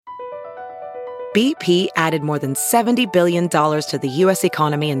BP added more than $70 billion to the U.S.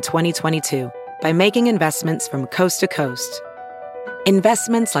 economy in 2022 by making investments from coast to coast.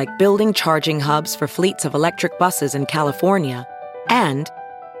 Investments like building charging hubs for fleets of electric buses in California and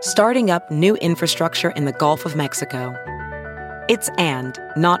starting up new infrastructure in the Gulf of Mexico. It's and,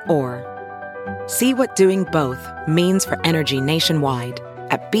 not or. See what doing both means for energy nationwide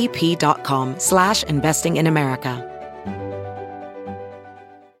at bp.com/investing in America.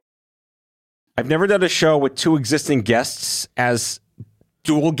 I've never done a show with two existing guests as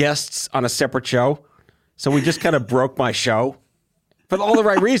dual guests on a separate show. So we just kind of broke my show for all the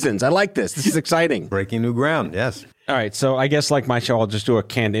right reasons. I like this. This is exciting. Breaking new ground, yes. All right. So I guess like my show, I'll just do a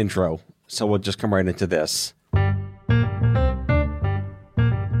canned intro. So we'll just come right into this.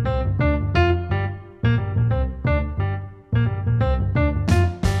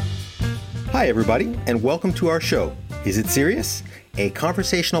 Hi, everybody, and welcome to our show. Is It Serious? A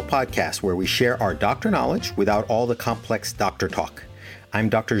conversational podcast where we share our doctor knowledge without all the complex doctor talk. I'm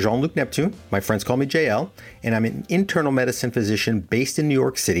Dr. Jean-Luc Neptune. My friends call me JL, and I'm an internal medicine physician based in New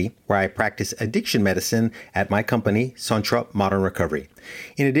York City, where I practice addiction medicine at my company, Suntra Modern Recovery.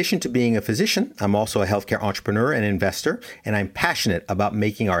 In addition to being a physician, I'm also a healthcare entrepreneur and investor, and I'm passionate about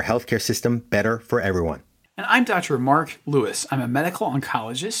making our healthcare system better for everyone. And I'm Dr. Mark Lewis. I'm a medical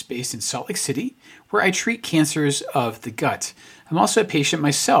oncologist based in Salt Lake City, where I treat cancers of the gut. I'm also a patient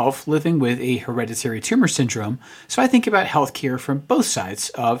myself living with a hereditary tumor syndrome, so I think about healthcare from both sides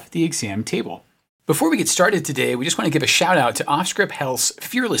of the exam table. Before we get started today, we just want to give a shout out to Offscript Health's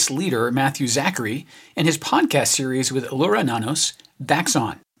fearless leader, Matthew Zachary, and his podcast series with Allura Nanos, Vax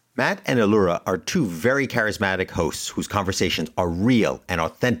On. Matt and Allura are two very charismatic hosts whose conversations are real and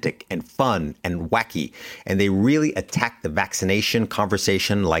authentic and fun and wacky, and they really attack the vaccination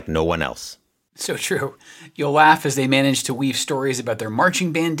conversation like no one else. So true. You'll laugh as they manage to weave stories about their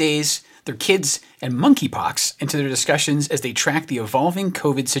marching band days, their kids, and monkeypox into their discussions as they track the evolving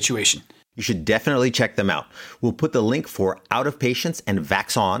COVID situation. You should definitely check them out. We'll put the link for Out of Patience and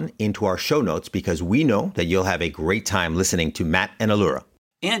Vax On into our show notes because we know that you'll have a great time listening to Matt and Allura.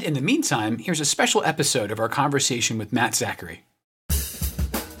 And in the meantime, here's a special episode of our conversation with Matt Zachary.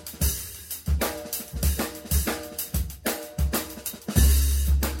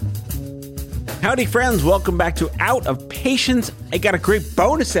 Howdy, friends. Welcome back to Out of Patience. I got a great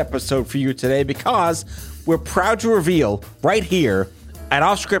bonus episode for you today because we're proud to reveal right here at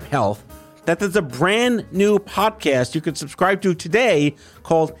Offscript Health that there's a brand new podcast you can subscribe to today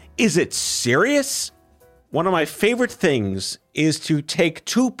called Is It Serious? One of my favorite things is to take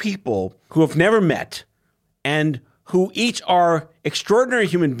two people who have never met and who each are extraordinary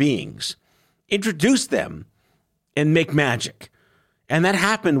human beings, introduce them, and make magic. And that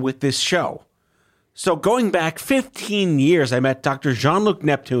happened with this show. So going back 15 years, I met Dr. Jean-Luc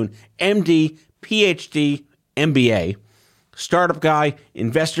Neptune, MD, PhD, MBA, startup guy,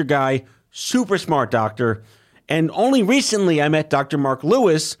 investor guy, super smart doctor. And only recently I met Dr. Mark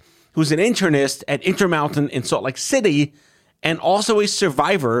Lewis, who's an internist at Intermountain in Salt Lake City and also a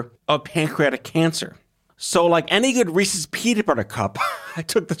survivor of pancreatic cancer. So like any good Reese's peanut butter cup, I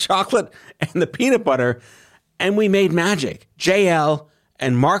took the chocolate and the peanut butter and we made magic. JL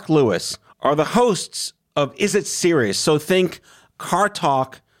and Mark Lewis are the hosts of Is It Serious? So think Car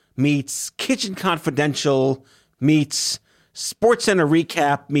Talk meets Kitchen Confidential meets SportsCenter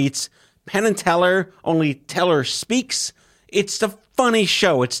Recap meets Penn and Teller, only Teller speaks. It's the funny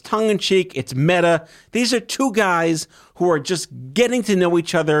show. It's tongue-in-cheek. It's meta. These are two guys who are just getting to know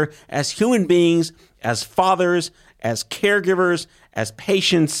each other as human beings, as fathers, as caregivers, as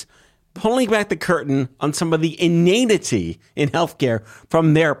patients, pulling back the curtain on some of the inanity in healthcare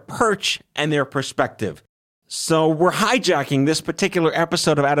from their perch and their perspective. So we're hijacking this particular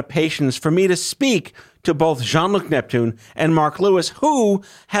episode of Out of Patience for me to speak to both Jean-Luc Neptune and Mark Lewis, who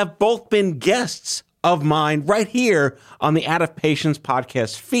have both been guests of mine right here on the Out of Patience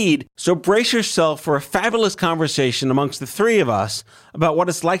podcast feed. So brace yourself for a fabulous conversation amongst the three of us about what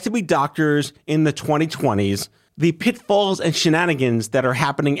it's like to be doctors in the 2020s, the pitfalls and shenanigans that are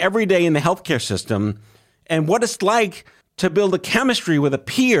happening every day in the healthcare system, and what it's like to build a chemistry with a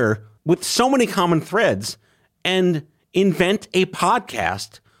peer with so many common threads and invent a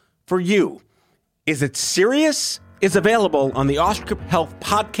podcast for you. Is It Serious? Is available on the Offscript Health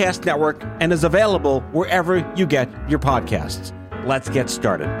Podcast Network and is available wherever you get your podcasts. Let's get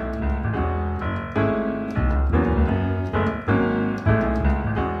started.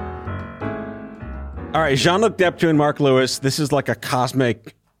 All right, Jean-Luc Neptune, Mark Lewis, this is like a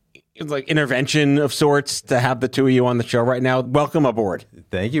cosmic intervention of sorts to have the two of you on the show right now. Welcome aboard.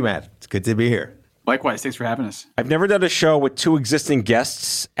 Thank you, Matt. It's good to be here. Likewise, thanks for having us. I've never done a show with two existing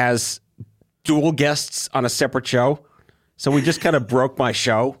guests as dual guests on a separate show. So we just kind of broke my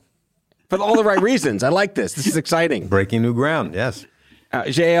show for all the right reasons. I like this. This is exciting. Breaking new ground, yes.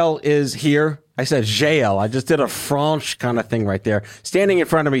 JL is here. I said JL. I just did a French kind of thing right there. Standing in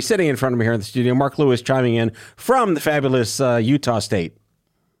front of me, sitting in front of me here in the studio, Mark Lewis chiming in from the fabulous Utah State.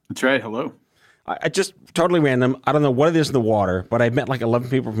 That's right. Hello. I just totally random. I don't know what it is in the water, but I've met like 11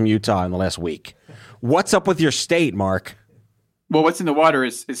 people from Utah in the last week. What's up with your state, Mark? Well, what's in the water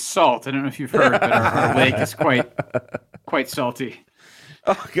is salt. I don't know if you've heard, but our lake is quite salty.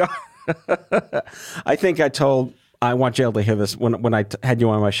 Oh, God. I think I want JL to hear this. When I had you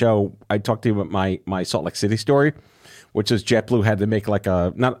on my show, I talked to you about my Salt Lake City story, which is JetBlue had to make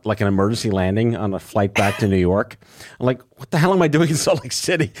not like an emergency landing on a flight back to New York. I'm like, what the hell am I doing in Salt Lake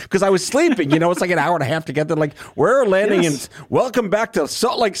City? Because I was sleeping. It's like an hour and a half to get there. Like, we're landing and welcome back to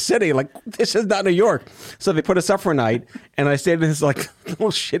Salt Lake City. Like, this is not New York. So they put us up for a night, and I stayed in this like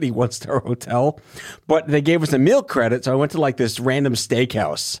little shitty 1-star hotel. But they gave us a meal credit, so I went to like this random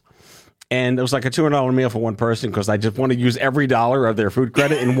steakhouse. And it was like a $200 meal for one person because I just want to use every dollar of their food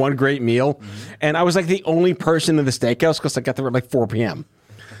credit in one great meal. Mm-hmm. And I was like the only person in the steakhouse because I got there at like 4 p.m.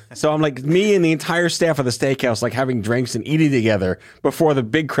 So I'm like me and the entire staff of the steakhouse like having drinks and eating together before the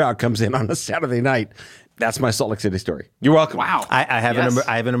big crowd comes in on a Saturday night. That's my Salt Lake City story. You're welcome. Wow. I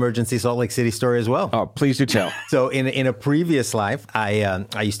have an emergency Salt Lake City story as well. Oh, please do tell. So in a previous life, I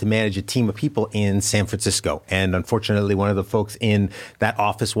used to manage a team of people in San Francisco. And unfortunately, one of the folks in that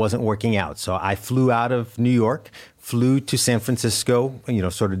office wasn't working out. So I flew out of New York, flew to San Francisco,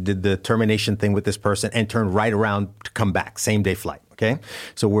 sort of did the termination thing with this person and turned right around to come back. Same day flight. Okay.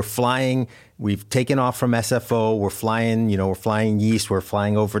 So we're flying. We've taken off from SFO. We're flying east. We're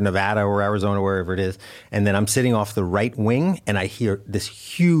flying over Nevada or Arizona, wherever it is. And then I'm sitting off the right wing and I hear this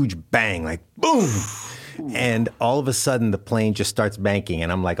huge bang, like boom. And all of a sudden the plane just starts banking.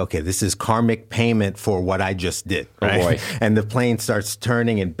 And I'm like, okay, this is karmic payment for what I just did. Right? Oh boy. And the plane starts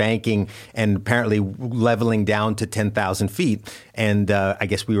turning and banking and apparently leveling down to 10,000 feet. And I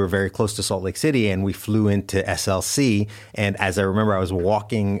guess we were very close to Salt Lake City and we flew into SLC. And as I remember, I was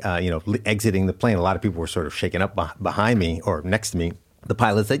walking, exiting the plane. A lot of people were sort of shaken up behind me or next to me. The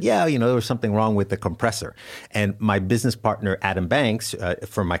pilot said, there was something wrong with the compressor. And my business partner, Adam Banks,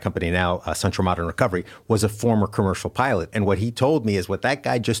 from my company now, Central Modern Recovery, was a former commercial pilot. And what he told me is what that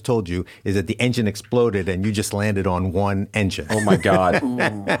guy just told you is that the engine exploded and you just landed on one engine. Oh, my God.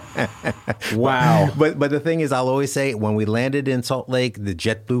 Wow. But the thing is, I'll always say, when we landed in Salt Lake, the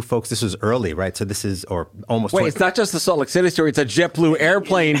JetBlue folks, this was early, right? So this is, or almost... Wait, it's not just the Salt Lake City story. It's a JetBlue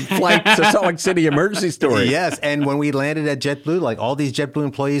airplane flight to Salt Lake City emergency story. Yes. And when we landed at JetBlue, like all these JetBlue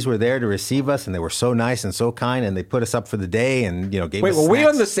employees were there to receive us, and they were so nice and so kind, and they put us up for the day and gave us Wait, were snacks. we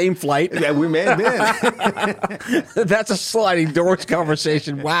on the same flight? Yeah, we may have been. That's a sliding doors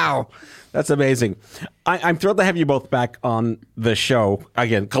conversation. Wow. That's amazing. I'm thrilled to have you both back on the show,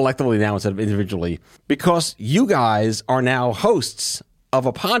 again, collectively now instead of individually, because you guys are now hosts of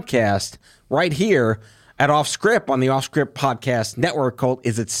a podcast right here at Off Script on the Off Script Podcast Network called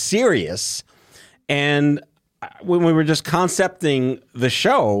Is It Serious? And when we were just concepting the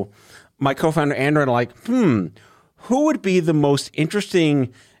show, my co-founder Andrew and I like, who would be the most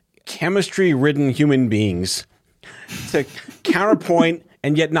interesting chemistry-ridden human beings to counterpoint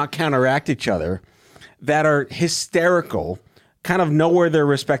and yet not counteract each other, that are hysterical, kind of know where their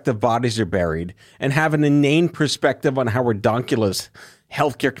respective bodies are buried, and have an inane perspective on how redonkulous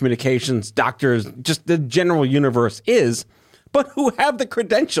healthcare communications, doctors, just the general universe is, but who have the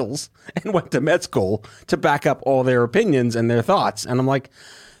credentials and went to med school to back up all their opinions and their thoughts. And I'm like,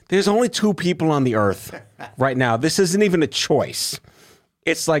 there's only two people on the earth right now. This isn't even a choice.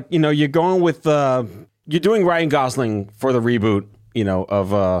 It's like, you're going with, you're doing Ryan Gosling for the reboot,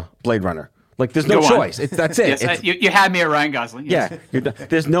 of Blade Runner. Like, there's no choice. That's it. Yes, you had me at Ryan Gosling. Yes. Yeah,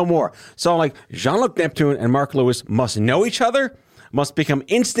 there's no more. So I'm like, Jean-Luc Neptune and Mark Lewis must know each other, must become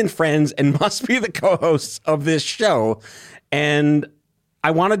instant friends, and must be the co-hosts of this show. And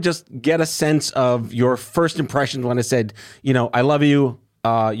I want to just get a sense of your first impressions when I said, I love you,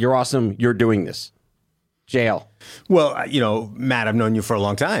 you're awesome, you're doing this. JL. Well, Matt, I've known you for a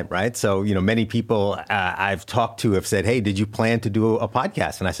long time, right? So, many people I've talked to have said, hey, did you plan to do a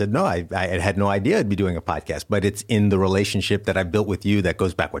podcast? And I said, no, I had no idea I'd be doing a podcast, but it's in the relationship that I built with you that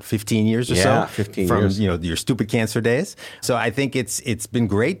goes back, 15 years or so? Yeah, 15 years. From, your stupid cancer days. So I think it's been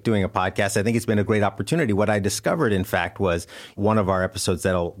great doing a podcast. I think it's been a great opportunity. What I discovered, in fact, was one of our episodes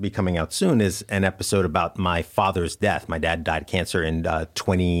that'll be coming out soon is an episode about my father's death. My dad died of cancer in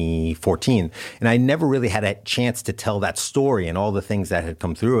 2014, and I never really had a chance to tell that story and all the things that had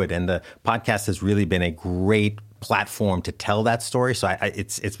come through it. And the podcast has really been a great platform to tell that story. So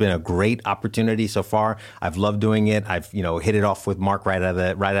it's been a great opportunity so far. I've loved doing it. I've hit it off with Mark right out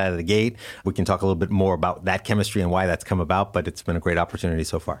of the gate. We can talk a little bit more about that chemistry and why that's come about, but it's been a great opportunity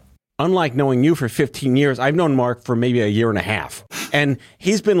so far. Unlike knowing you for 15 years, I've known Mark for maybe a year and a half. And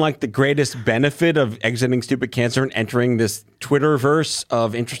he's been like the greatest benefit of exiting Stupid Cancer and entering this Twitterverse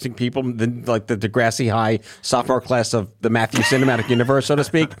of interesting people, like the Degrassi High sophomore class of the Matthew Cinematic Universe, so to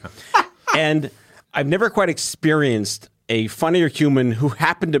speak. And I've never quite experienced a funnier human who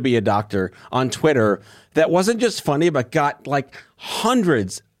happened to be a doctor on Twitter that wasn't just funny, but got like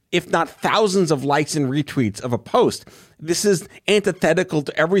hundreds, if not thousands of likes and retweets of a post. This is antithetical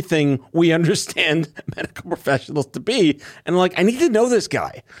to everything we understand medical professionals to be. And like, I need to know this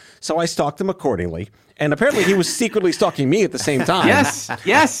guy. So I stalked him accordingly. And apparently he was secretly stalking me at the same time. Yes.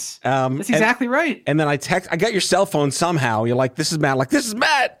 That's exactly right. And then I got your cell phone somehow. You're like, this is Matt. Like, this is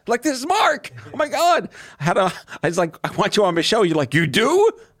Matt. Like, this is Mark. Oh my God. I was like, I want you on my show. You're like, you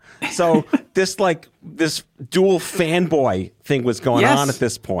do? So this dual fanboy thing was going on at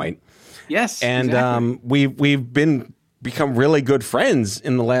this point. Yes. And exactly. we've become really good friends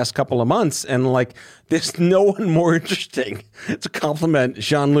in the last couple of months. And like, there's no one more interesting to compliment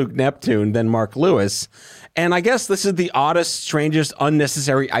Jean-Luc Neptune than Mark Lewis. And I guess this is the oddest, strangest,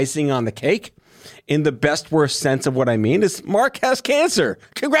 unnecessary icing on the cake. In the best, worst sense of what I mean is Mark has cancer.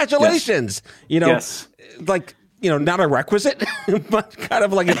 Congratulations. Yes. Not a requisite, but kind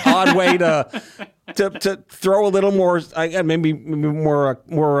of like an odd way to throw a little more, maybe more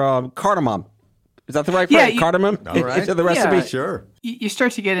cardamom. Is that the right phrase? Cardamom into the recipe? Yeah, sure. You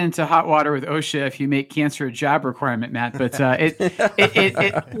start to get into hot water with OSHA if you make cancer a job requirement, Matt. But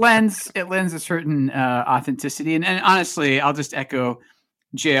it lends a certain authenticity. And honestly, I'll just echo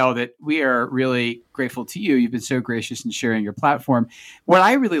JL that we are really grateful to you. You've been so gracious in sharing your platform. What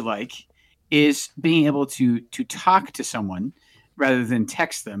I really like is being able to talk to someone rather than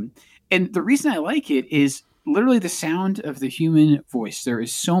text them. And the reason I like it is literally the sound of the human voice. There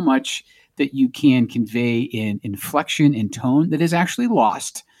is so much that you can convey in inflection and tone that is actually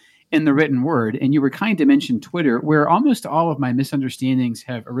lost in the written word. And you were kind to mention Twitter, where almost all of my misunderstandings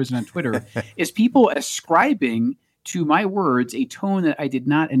have arisen on Twitter, is people ascribing to my words a tone that I did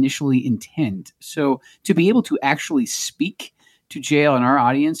not initially intend. So to be able to actually speak to JL and our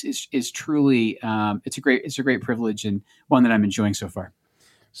audience is truly it's a great privilege and one that I'm enjoying so far.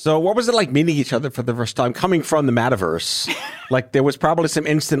 So what was it like meeting each other for the first time, coming from the metaverse? Like there was probably some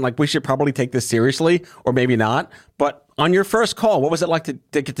instant, like we should probably take this seriously or maybe not. But on your first call, what was it like to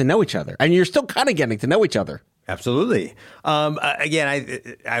get to know each other? And you're still kind of getting to know each other. Absolutely.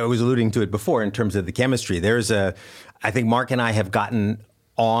 Again, I was alluding to it before in terms of the chemistry. I think Mark and I have gotten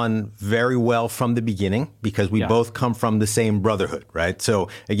on very well from the beginning because we both come from the same brotherhood, right? So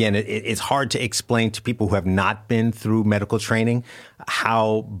again, it's hard to explain to people who have not been through medical training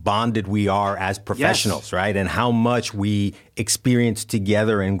how bonded we are as professionals, right? And how much we experience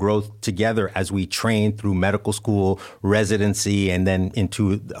together and grow together as we train through medical school, residency, and then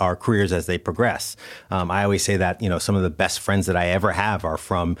into our careers as they progress. I always say that, some of the best friends that I ever have are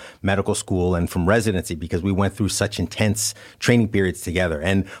from medical school and from residency because we went through such intense training periods together.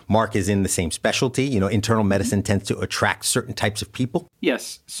 And Mark is in the same specialty. Internal medicine tends to attract certain types of people.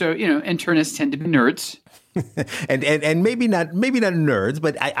 Yes. So, internists tend to be nerds. and maybe not nerds,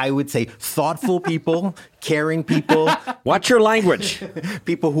 but I would say thoughtful people, caring people. Watch your language.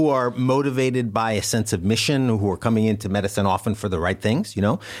 People who are motivated by a sense of mission, who are coming into medicine often for the right things,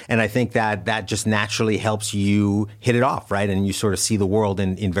 And I think that just naturally helps you hit it off, right? And you sort of see the world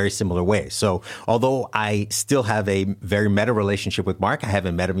in very similar ways. So although I still have a very meta relationship with Mark, I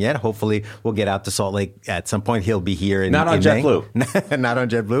haven't met him yet. Hopefully we'll get out to Salt Lake at some point. He'll be here in Not on JetBlue. Not on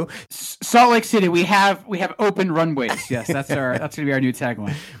JetBlue. Salt Lake City, we have open runways. Yes, that's going to be our new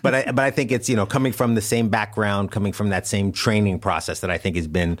tagline. But I think it's coming from the same background, coming from that same training process that I think has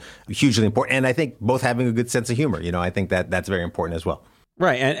been hugely important. And I think both having a good sense of humor. I think that's very important as well.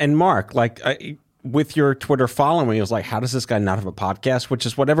 Right. And Mark, with your Twitter following, it was like, how does this guy not have a podcast? Which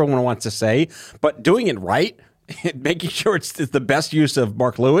is what everyone wants to say, but doing it right, making sure it's the best use of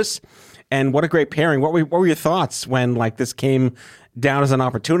Mark Lewis. And what a great pairing. What were your thoughts when this came down as an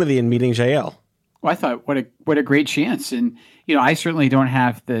opportunity in meeting JL? Well, I thought, what a great chance. And, I certainly don't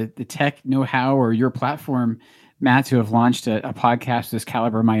have the tech know-how or your platform, Matt, to have launched a podcast of this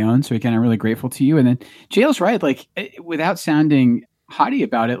caliber of my own. So again, I'm really grateful to you. And then JL's right. Without sounding haughty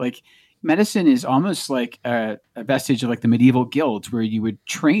about it, medicine is almost like a vestige of the medieval guilds where you would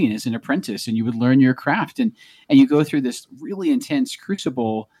train as an apprentice and you would learn your craft. And you go through this really intense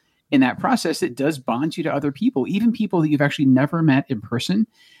crucible in that process that does bond you to other people, even people that you've actually never met in person.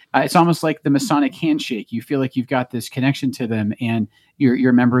 It's almost like the Masonic handshake. You feel like you've got this connection to them, and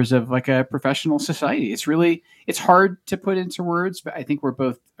you're members of like a professional society. It's hard to put into words, but I think we're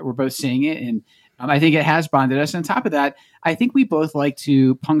both saying it, and I think it has bonded us. And on top of that, I think we both like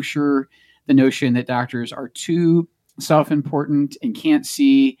to puncture the notion that doctors are too self-important and can't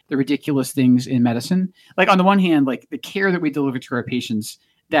see the ridiculous things in medicine. Like on the one hand, like the care that we deliver to our patients,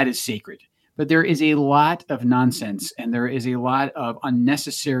 that is sacred. But there is a lot of nonsense and there is a lot of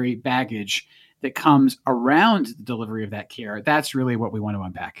unnecessary baggage that comes around the delivery of that care. That's really what we want to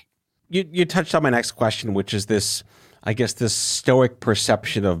unpack. You touched on my next question, which is this stoic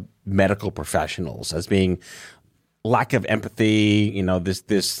perception of medical professionals as being lack of empathy,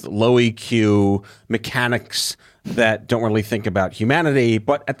 this low EQ mechanics that don't really think about humanity.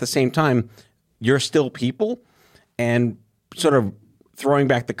 But at the same time, you're still people, and sort of throwing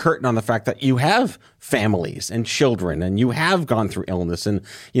back the curtain on the fact that you have families and children and you have gone through illness. And,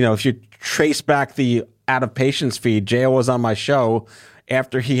 if you trace back the Out of Patients feed, J.O. was on my show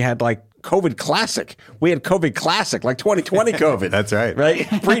after he had like COVID Classic. We had COVID Classic, like 2020 COVID. That's right. Right?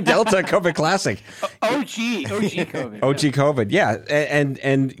 Pre-Delta COVID Classic. OG COVID. OG COVID, yeah.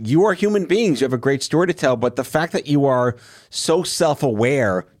 And you are human beings. You have a great story to tell. But the fact that you are so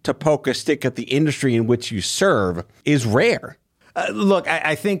self-aware to poke a stick at the industry in which you serve is rare. Look,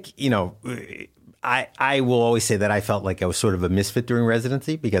 I think, I will always say that I felt like I was sort of a misfit during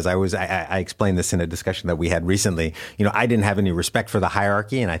residency because I explained this in a discussion that we had recently. I didn't have any respect for the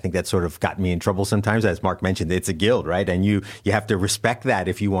hierarchy, and I think that sort of got me in trouble sometimes. As Mark mentioned, it's a guild, right? And you have to respect that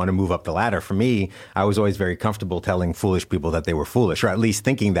if you want to move up the ladder. For me, I was always very comfortable telling foolish people that they were foolish, or at least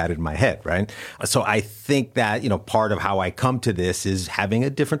thinking that in my head, right? So I think that, part of how I come to this is having a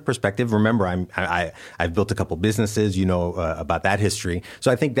different perspective. Remember, I've built a couple businesses, about that history.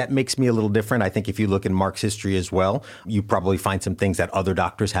 So I think that makes me a little different. I think if you look in Mark's history as well, you probably find some things that other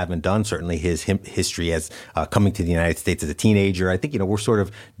doctors haven't done. Certainly his history as coming to the United States as a teenager. I think, we're sort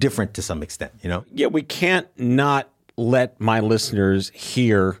of different to some extent, Yeah, we can't not let my listeners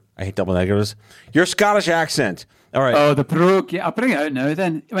hear, I hate double negatives, your Scottish accent. All right. Oh, the brogue. Yeah, I'll bring it out now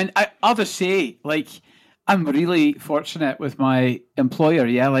then. I'll just say, I'm really fortunate with my employer.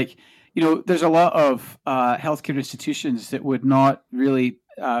 Yeah, there's a lot of healthcare institutions that would not really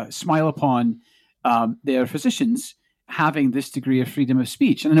smile upon their physicians having this degree of freedom of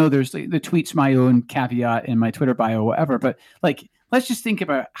speech. And I know there's the tweet's my own caveat in my Twitter bio or whatever, but let's just think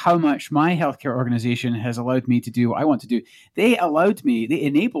about how much my healthcare organization has allowed me to do what I want to do. They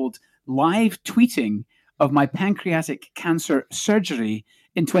enabled live tweeting of my pancreatic cancer surgery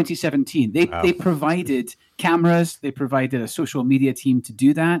in 2017. They provided cameras, they provided a social media team to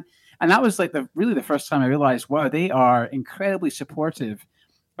do that. And that was really the first time I realized, wow, they are incredibly supportive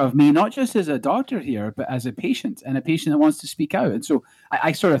of me, not just as a doctor here, but as a patient and a patient that wants to speak out. And so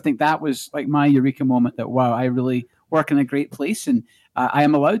I sort of think that was like my eureka moment that, wow, I really work in a great place and I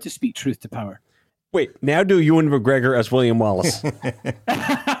am allowed to speak truth to power. Wait, now do Ewan McGregor as William Wallace.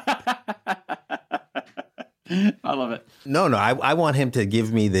 I love it. No, I want him to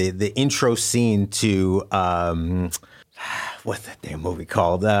give me the intro scene to what's that damn movie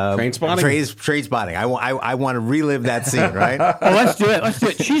called? Trainspotting. Trainspotting. I want to relive that scene, right? Oh, let's do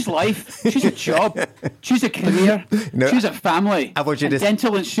it. She's life. She's a job. She's a career. She's a family. I want you and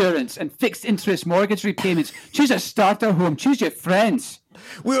dental insurance and fixed interest mortgage repayments. She's a starter home. She's your friends.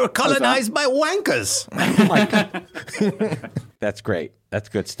 We were colonized by wankers. Oh my God. That's great. That's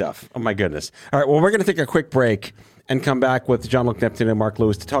good stuff. Oh my goodness. All right. Well, we're going to take a quick break and come back with Jean-Luc Neptune and Mark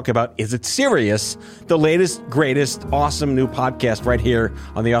Lewis to talk about Is It Serious? The latest, greatest, awesome new podcast right here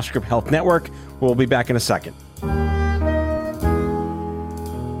on the Offscript Health Network. We'll be back in a second.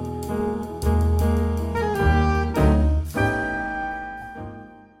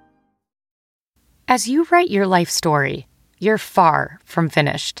 As you write your life story, you're far from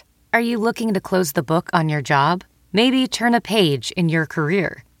finished. Are you looking to close the book on your job? Maybe turn a page in your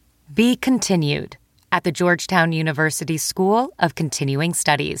career? Be continued at the Georgetown University School of Continuing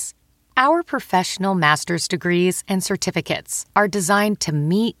Studies. Our professional master's degrees and certificates are designed to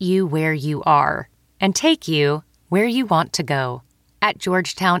meet you where you are and take you where you want to go. At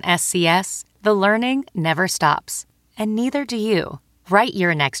Georgetown SCS, the learning never stops, and neither do you. Write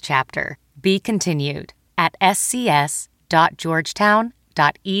your next chapter. Be continued at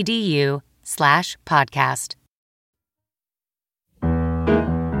scs.georgetown.edu/podcast.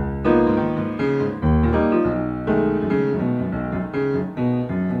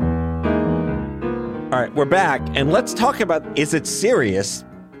 All right, we're back, and let's talk about Is It Serious?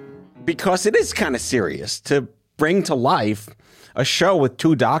 Because it is kind of serious to bring to life a show with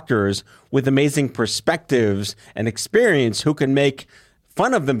two doctors with amazing perspectives and experience who can make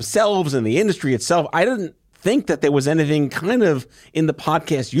fun of themselves and the industry itself. I didn't think that there was anything kind of in the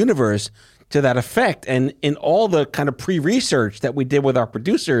podcast universe to that effect. And in all the kind of pre-research that we did with our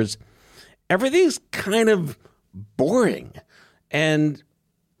producers, everything's kind of boring. And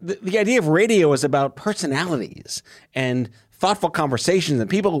the idea of radio is about personalities and thoughtful conversations and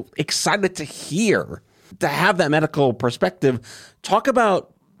people excited to have that medical perspective. Talk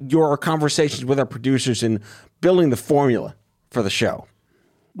about your conversations with our producers in building the formula for the show.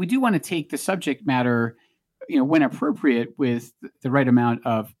 We do want to take the subject matter, when appropriate, with the right amount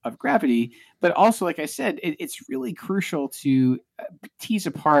of gravity. But also, like I said, it's really crucial to tease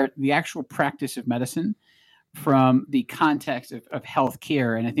apart the actual practice of medicine from the context of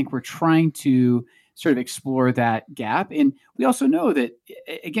healthcare. And I think we're trying to sort of explore that gap. And we also know that,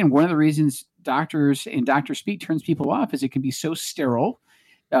 again, one of the reasons doctors and doctor speak turns people off is it can be so sterile.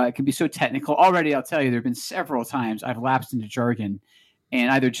 It can be so technical. Already, I'll tell you, there have been several times I've lapsed into jargon. And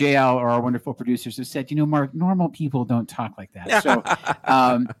either JL or our wonderful producers have said, Mark, normal people don't talk like that. So,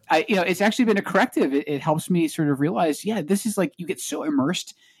 it's actually been a corrective. It helps me sort of realize, this is like you get so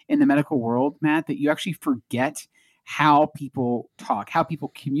immersed in the medical world, Matt, that you actually forget how people talk, how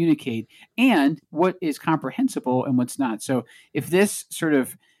people communicate, and what is comprehensible and what's not. So if this sort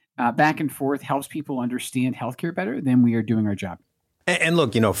of back and forth helps people understand healthcare better, then we are doing our job. And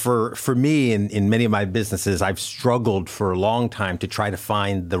look, for me in many of my businesses, I've struggled for a long time to try to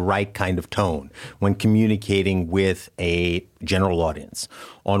find the right kind of tone when communicating with a general audience.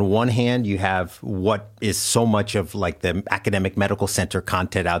 On one hand, you have what is so much of like the academic medical center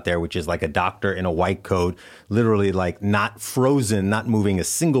content out there, which is like a doctor in a white coat, literally like not frozen, not moving a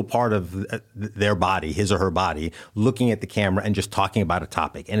single part of their body, his or her body, looking at the camera and just talking about a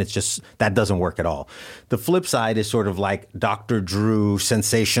topic. And it's just, that doesn't work at all. The flip side is sort of like Dr. Drew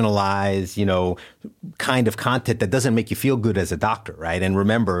sensationalized, kind of content that doesn't make you feel good as a doctor, right? And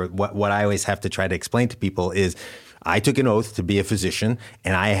remember, what I always have to try to explain to people is I took an oath to be a physician,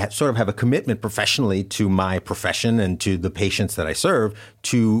 and I sort of have a commitment professionally to my profession and to the patients that I serve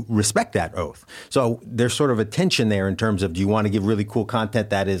to respect that oath. So there's sort of a tension there in terms of, do you want to give really cool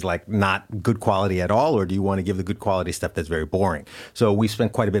content that is like not good quality at all, or do you want to give the good quality stuff that's very boring? So we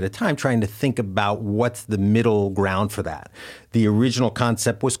spent quite a bit of time trying to think about what's the middle ground for that. The original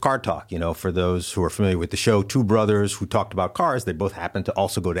concept was Car Talk. For those who are familiar with the show, two brothers who talked about cars. They both happened to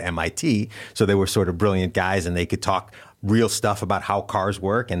also go to MIT. So they were sort of brilliant guys, and they could talk real stuff about how cars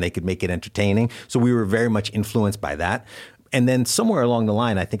work, and they could make it entertaining. So we were very much influenced by that. And then somewhere along the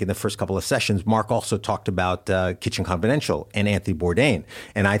line, I think in the first couple of sessions, Mark also talked about Kitchen Confidential and Anthony Bourdain.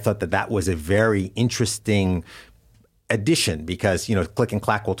 And I thought that was a very interesting addition because, Click and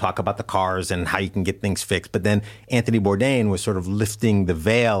Clack will talk about the cars and how you can get things fixed. But then Anthony Bourdain was sort of lifting the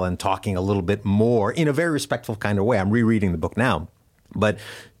veil and talking a little bit more in a very respectful kind of way. I'm rereading the book now, but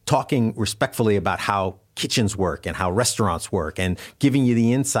talking respectfully about how kitchens work and how restaurants work and giving you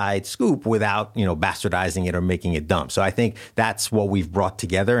the inside scoop without, bastardizing it or making it dumb. So I think that's what we've brought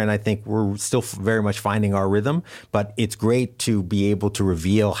together. And I think we're still very much finding our rhythm, but it's great to be able to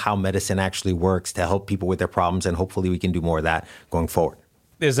reveal how medicine actually works to help people with their problems. And hopefully we can do more of that going forward.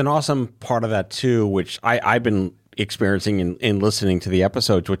 There's an awesome part of that too, which I've been experiencing in listening to the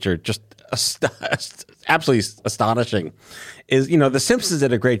episodes, which are just absolutely astonishing, is, The Simpsons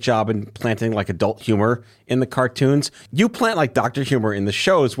did a great job in planting like adult humor in the cartoons. You plant like doctor humor in the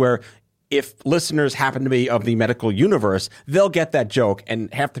shows where if listeners happen to be of the medical universe, they'll get that joke,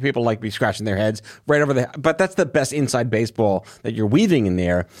 and half the people like be scratching their heads right over there. But that's the best inside baseball that you're weaving in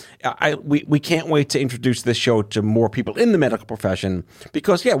there. We can't wait to introduce this show to more people in the medical profession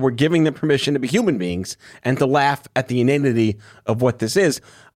because, we're giving them permission to be human beings and to laugh at the inanity of what this is.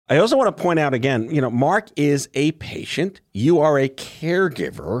 I also want to point out again, Mark is a patient. You are a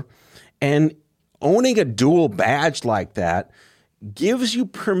caregiver, and owning a dual badge like that gives you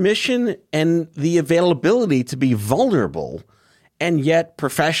permission and the availability to be vulnerable and yet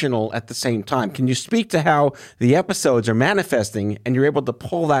professional at the same time. Can you speak to how the episodes are manifesting and you're able to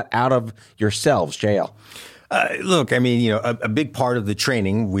pull that out of yourselves, JL? Look, a big part of the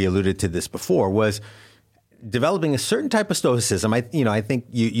training, we alluded to this before, was developing a certain type of stoicism. I think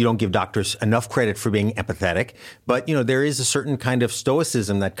you don't give doctors enough credit for being empathetic, but there is a certain kind of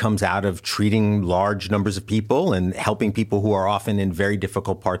stoicism that comes out of treating large numbers of people and helping people who are often in very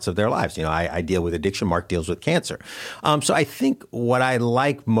difficult parts of their lives. I deal with addiction. Mark deals with cancer. So I think what I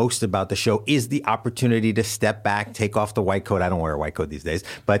like most about the show is the opportunity to step back, take off the white coat. I don't wear a white coat these days,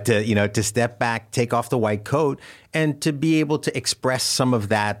 but to step back, take off the white coat, and to be able to express some of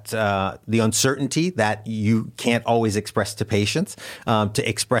that, the uncertainty that you can't always express to patients, to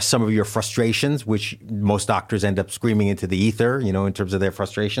express some of your frustrations, which most doctors end up screaming into the ether, in terms of their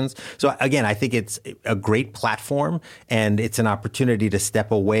frustrations. So again, I think it's a great platform, and it's an opportunity to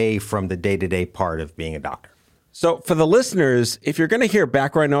step away from the day-to-day part of being a doctor. So for the listeners, if you're going to hear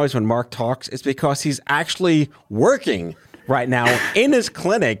background noise when Mark talks, it's because he's actually working right now in his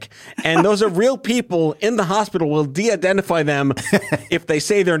clinic, and those are real people in the hospital. We'll de-identify them if they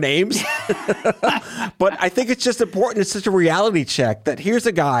say their names. But I think it's just important. It's such a reality check that here's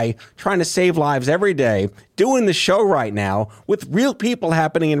a guy trying to save lives every day, doing the show right now with real people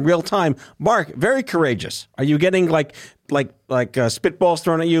happening in real time. Mark, very courageous. Are you getting like spitballs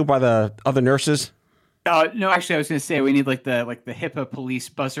thrown at you by the other nurses? No, actually, I was going to say we need like the HIPAA police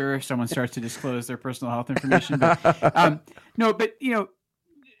buzzer if someone starts to disclose their personal health information. But no, but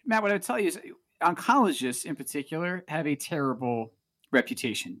Matt, what I would tell you is oncologists in particular have a terrible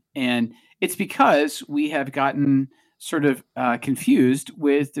reputation, and it's because we have gotten sort of confused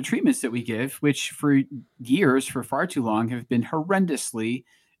with the treatments that we give, which for years, for far too long, have been horrendously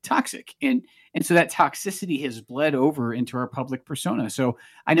toxic. And so that toxicity has bled over into our public persona. So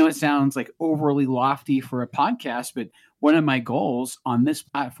I know it sounds like overly lofty for a podcast, but one of my goals on this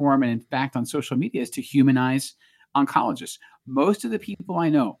platform, and in fact on social media, is to humanize oncologists. Most of the people I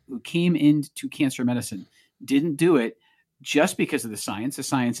know who came into cancer medicine didn't do it just because of the science. The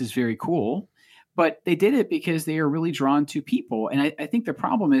science is very cool, but they did it because they are really drawn to people. And I think the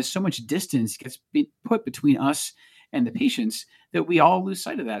problem is so much distance gets put between us and the patients that we all lose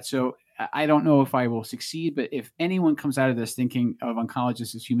sight of that. So I don't know if I will succeed, but if anyone comes out of this thinking of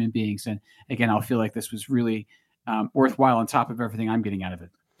oncologists as human beings, then again, I'll feel like this was really worthwhile on top of everything I'm getting out of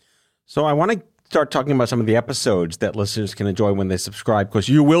it. So I want to start talking about some of the episodes that listeners can enjoy when they subscribe, because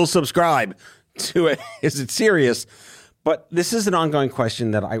you will subscribe to it. Is it serious? But this is an ongoing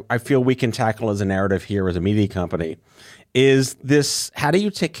question that I feel we can tackle as a narrative here as a media company. Is this, how do you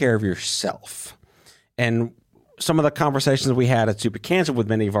take care of yourself? And some of the conversations we had at Super Cancer with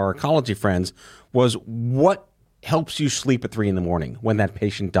many of our oncology friends was, what helps you sleep at 3 a.m. when that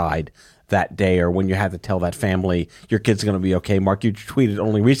patient died that day, or when you had to tell that family your kid's going to be okay? Mark, you tweeted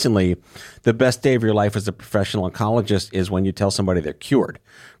only recently, the best day of your life as a professional oncologist is when you tell somebody they're cured,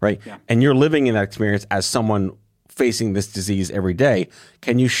 right? Yeah. And you're living in that experience as someone facing this disease every day.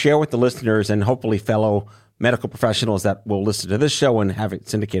 Can you share with the listeners and hopefully fellow medical professionals that will listen to this show and have it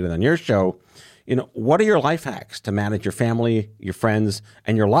syndicated on your show, what are your life hacks to manage your family, your friends,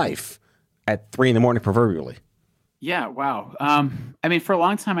 and your life at 3 a.m. proverbially? Yeah, wow. I mean, for a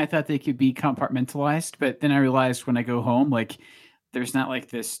long time, I thought they could be compartmentalized, but then I realized when I go home, like, there's not like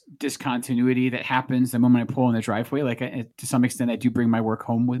this discontinuity that happens the moment I pull in the driveway. Like, to some extent, I do bring my work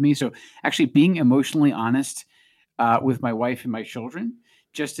home with me. So actually being emotionally honest with my wife and my children,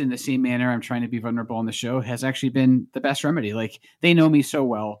 just in the same manner I'm trying to be vulnerable on the show, has actually been the best remedy. Like, they know me so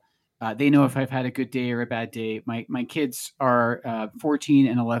well. They know if I've had a good day or a bad day. My kids are 14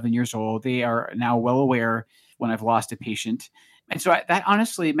 and 11 years old. They are now well aware when I've lost a patient. And so that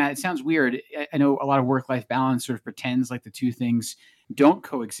honestly, Matt, it sounds weird. I know a lot of work-life balance sort of pretends like the two things don't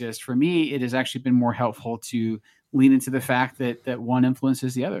coexist. For me, it has actually been more helpful to lean into the fact that one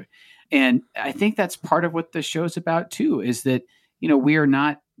influences the other. And I think that's part of what the show's about too, is that, we are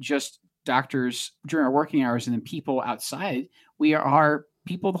not just doctors during our working hours and then people outside. We are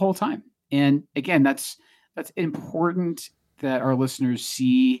people the whole time. And again, that's important that our listeners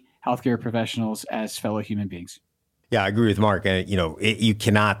see healthcare professionals as fellow human beings. Yeah, I agree with Mark. You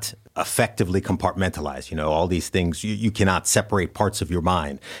cannot effectively compartmentalize, all these things. You cannot separate parts of your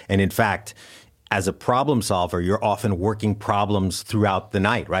mind. And in fact, as a problem solver, you're often working problems throughout the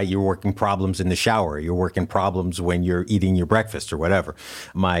night, right? You're working problems in the shower. You're working problems when you're eating your breakfast or whatever.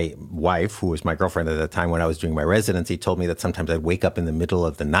 My wife, who was my girlfriend at the time when I was doing my residency, told me that sometimes I'd wake up in the middle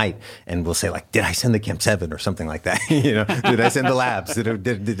of the night and we'll say, like, did I send the Chem 7 or something like that? Did I send the labs?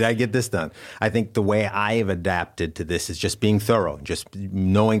 Did I get this done? I think the way I have adapted to this is just being thorough, just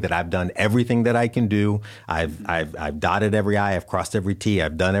knowing that I've done everything that I can do. I've dotted every I, I've crossed every T.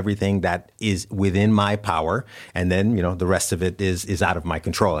 I've done everything that is within my power, and then the rest of it is out of my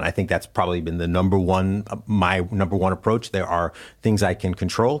control. And I think that's probably been my number one approach. There are things I can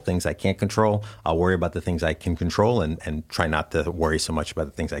control, things I can't control. I'll worry about the things I can control, and try not to worry so much about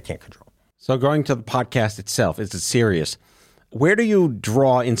the things I can't control. So going to the podcast itself, is it serious? Where do you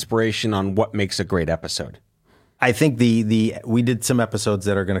draw inspiration on what makes a great episode? I think we did some episodes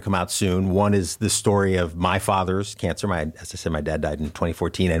that are going to come out soon. One is the story of my father's cancer. As I said, my dad died in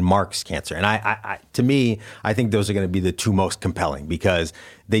 2014, and Mark's cancer. And to me, I think those are going to be the two most compelling because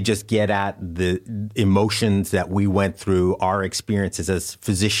they just get at the emotions that we went through, our experiences as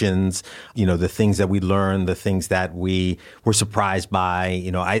physicians, the things that we learned, the things that we were surprised by.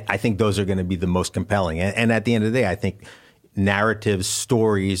 I think those are going to be the most compelling. And at the end of the day, I think narrative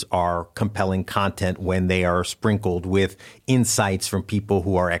stories are compelling content when they are sprinkled with insights from people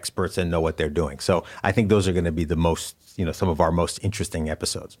who are experts and know what they're doing. So I think those are going to be the most, some of our most interesting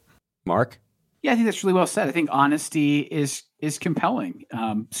episodes. Mark? Yeah, I think that's really well said. I think honesty is compelling.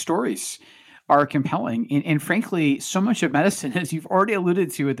 Stories are compelling. And frankly, so much of medicine, as you've already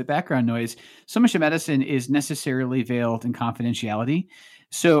alluded to with the background noise, so much of medicine is necessarily veiled in confidentiality.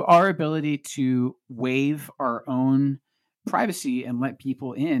 So our ability to waive our own privacy and let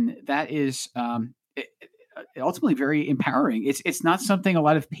people in, that is ultimately very empowering. It's not something a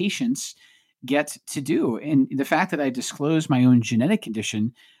lot of patients get to do. And the fact that I disclose my own genetic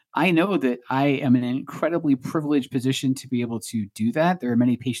condition, I know that I am in an incredibly privileged position to be able to do that. There are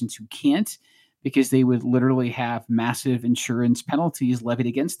many patients who can't because they would literally have massive insurance penalties levied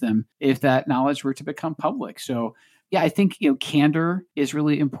against them if that knowledge were to become public. So yeah, I think candor is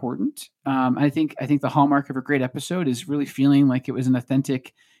really important. I think the hallmark of a great episode is really feeling like it was an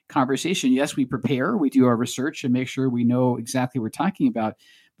authentic conversation. Yes, we prepare, we do our research, and make sure we know exactly what we're talking about.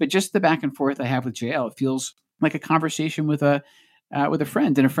 But just the back and forth I have with JL, it feels like a conversation with a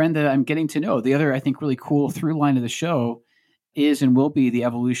friend, and a friend that I'm getting to know. The other, I think, really cool through line of the show is and will be the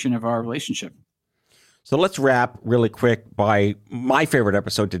evolution of our relationship. So let's wrap really quick by my favorite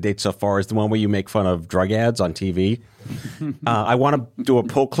episode to date so far is the one where you make fun of drug ads on TV. I want to do a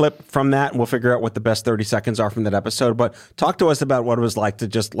pull clip from that, and we'll figure out what the best 30 seconds are from that episode. But talk to us about what it was like to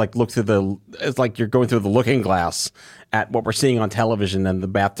just look through it's like you're going through the looking glass at what we're seeing on television and the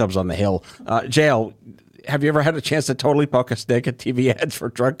bathtubs on the hill. JL, have you ever had a chance to totally poke a stick at TV ads for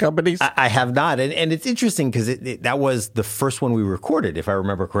drug companies? I have not. And it's interesting because that was the first one we recorded, if I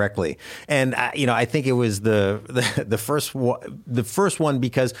remember correctly. And, I think it was the first one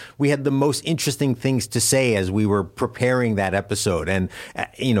because we had the most interesting things to say as we were preparing that episode. And,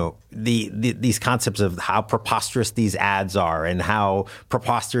 these concepts of how preposterous these ads are and how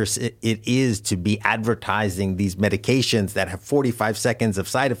preposterous it is to be advertising these medications that have 45 seconds of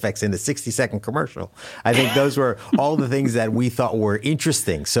side effects in a 60-second commercial. I think those were all the things that we thought were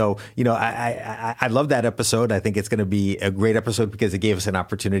interesting. So, I love that episode. I think it's going to be a great episode because it gave us an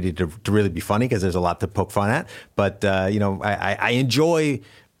opportunity to really be funny because there's a lot to poke fun at. But, I enjoy,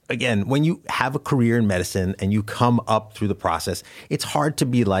 again, when you have a career in medicine and you come up through the process, it's hard to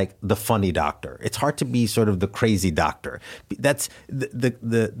be like the funny doctor. It's hard to be sort of the crazy doctor. That's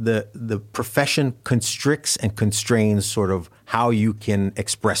the profession constricts and constrains sort of how you can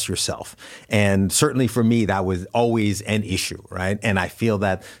express yourself. And certainly for me, that was always an issue, right? And I feel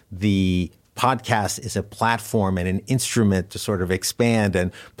that the podcast is a platform and an instrument to sort of expand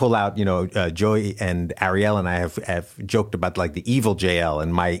and pull out, Joy and Ariel and I have joked about like the evil JL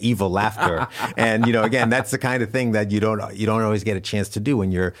and my evil laughter. And, again, that's the kind of thing that you don't always get a chance to do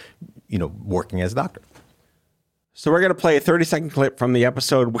when you're, working as a doctor. So we're going to play a 30-second clip from the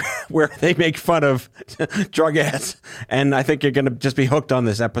episode where they make fun of drug ads. And I think you're going to just be hooked on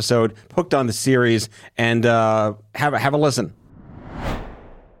this episode, hooked on the series, and have a listen.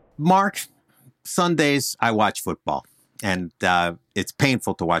 Mark, Sundays, I watch football, and it's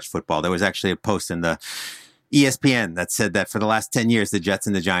painful to watch football. There was actually a post in the ESPN that said that for the last 10 years, the Jets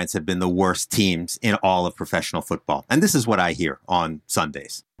and the Giants have been the worst teams in all of professional football. And this is what I hear on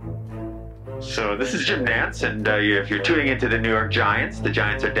Sundays. So this is Jim Nantz, and if you're tuning into the New York Giants, the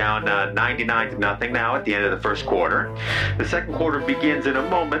Giants are down 99-0 now at the end of the first quarter. The second quarter begins in a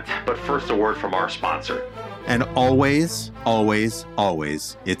moment, but first a word from our sponsor. And always, always,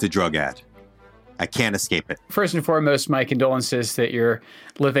 always, it's a drug ad. I can't escape it. First and foremost, my condolences that you're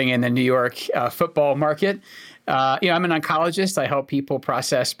living in the New York football market. I'm an oncologist. I help people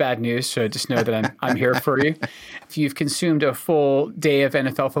process bad news, so just know that I'm here for you. If you've consumed a full day of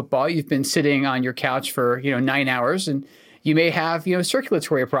NFL football, you've been sitting on your couch for 9 hours, and you may have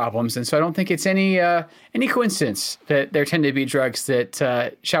circulatory problems. And so I don't think it's any coincidence that there tend to be drugs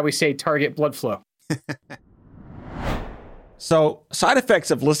that, shall we say, target blood flow. So side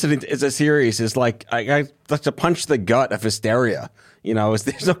effects of listening to a series is like, I that's a punch to the gut of hysteria. You know,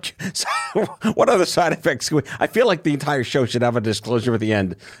 there's no, what other side effects? I feel like the entire show should have a disclosure at the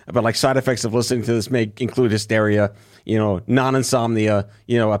end about like side effects of listening to this may include hysteria, you know, non-insomnia,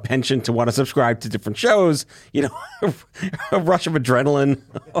 you know, a penchant to want to subscribe to different shows, you know, a rush of adrenaline,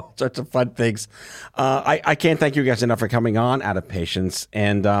 all sorts of fun things. I can't thank you guys enough for coming on Out of Patience.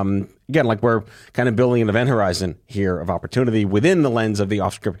 And again, like we're kind of building an event horizon here of opportunity within the lens of the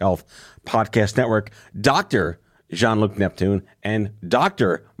Offscript Health Podcast Network. Dr. Jean-Luc Neptune and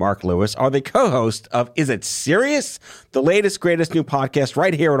Dr. Mark Lewis are the co-host of Is It Serious? The latest, greatest new podcast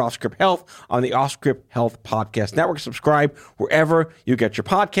right here at Offscript Health on the Offscript Health Podcast Network. Subscribe wherever you get your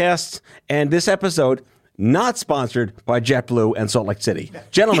podcasts. And this episode, not sponsored by JetBlue and Salt Lake City.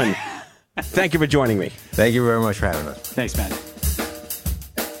 Gentlemen, thank you for joining me. Thank you very much for having us. Thanks, man.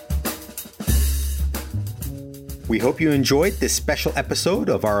 We hope you enjoyed this special episode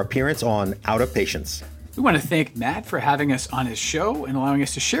of our appearance on Out of Patience. We want to thank Matt for having us on his show and allowing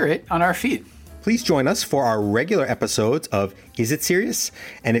us to share it on our feed. Please join us for our regular episodes of Is It Serious?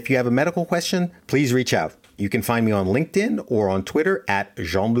 And if you have a medical question, please reach out. You can find me on LinkedIn or on Twitter at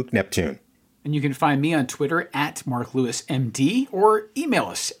Jean-Luc Neptune. And you can find me on Twitter at MarkLewisMD or email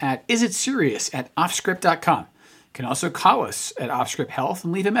us at isitserious@offscript.com. You can also call us at Offscript Health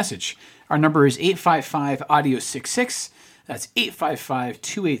and leave a message. Our number is 855-AUDIO-66. That's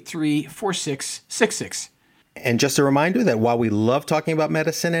 855-283-4666. And just a reminder that while we love talking about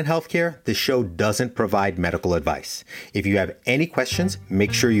medicine and healthcare, the show doesn't provide medical advice. If you have any questions,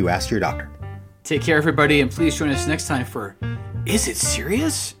 make sure you ask your doctor. Take care, everybody, and please join us next time for Is It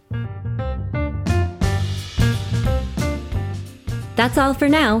Serious? That's all for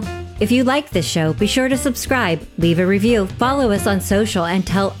now. If you like this show, be sure to subscribe, leave a review, follow us on social, and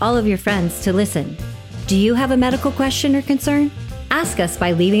tell all of your friends to listen. Do you have a medical question or concern? Ask us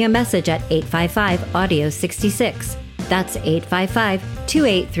by leaving a message at 855-AUDIO-66. That's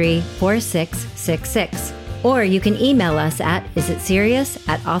 855-283-4666. Or you can email us at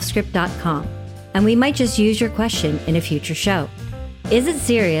isitserious@offscript.com. And we might just use your question in a future show. Is It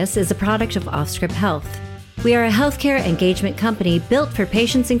Serious is a product of Offscript Health. We are a healthcare engagement company built for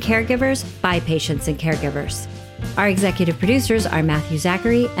patients and caregivers by patients and caregivers. Our executive producers are Matthew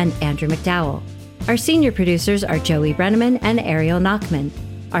Zachary and Andrew McDowell. Our senior producers are Joey Brenneman and Ariel Nachman.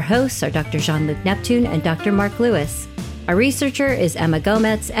 Our hosts are Dr. Jean-Luc Neptune and Dr. Mark Lewis. Our researcher is Emma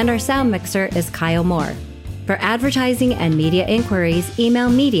Gomez, and our sound mixer is Kyle Moore. For advertising and media inquiries, email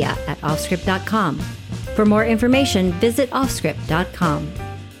media@offscript.com. For more information, visit offscript.com.